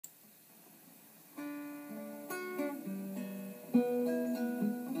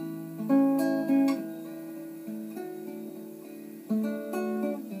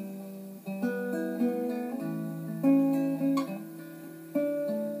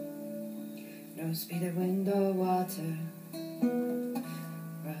speed of wind or water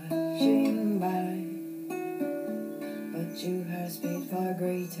rushing by, but you have speed far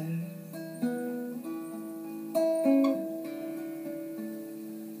greater.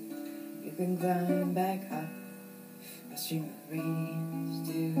 You can climb back up a stream of radiance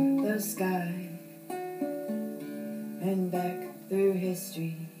to the sky, and back through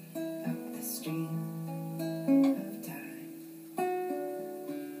history up the stream of time.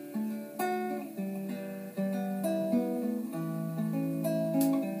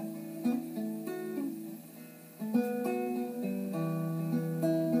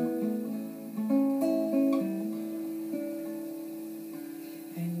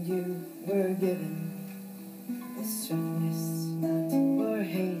 And you were given the swiftness, not for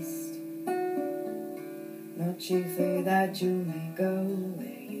haste, not chiefly that you may go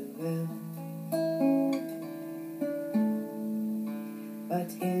where you will, but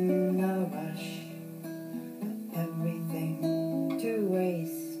in a rush of everything to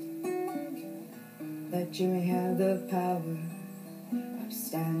waste, that you may have the power of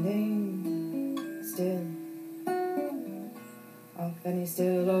standing still off any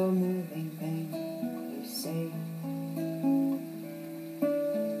still or moving thing you say.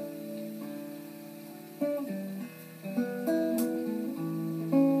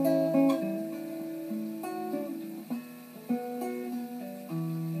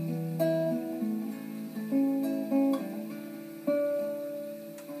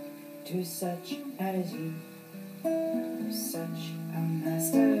 To such as you, with such a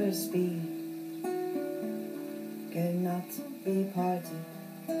master speed, cannot be parted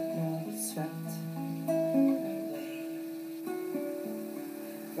nor be swept away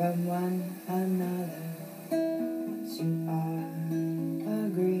from one another. Once you are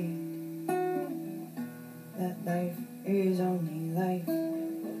agreed that life is only life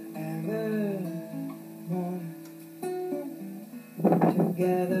forevermore,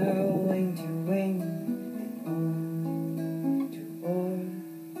 together wing to wing and oar to oar,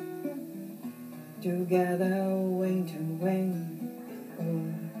 together wing to wing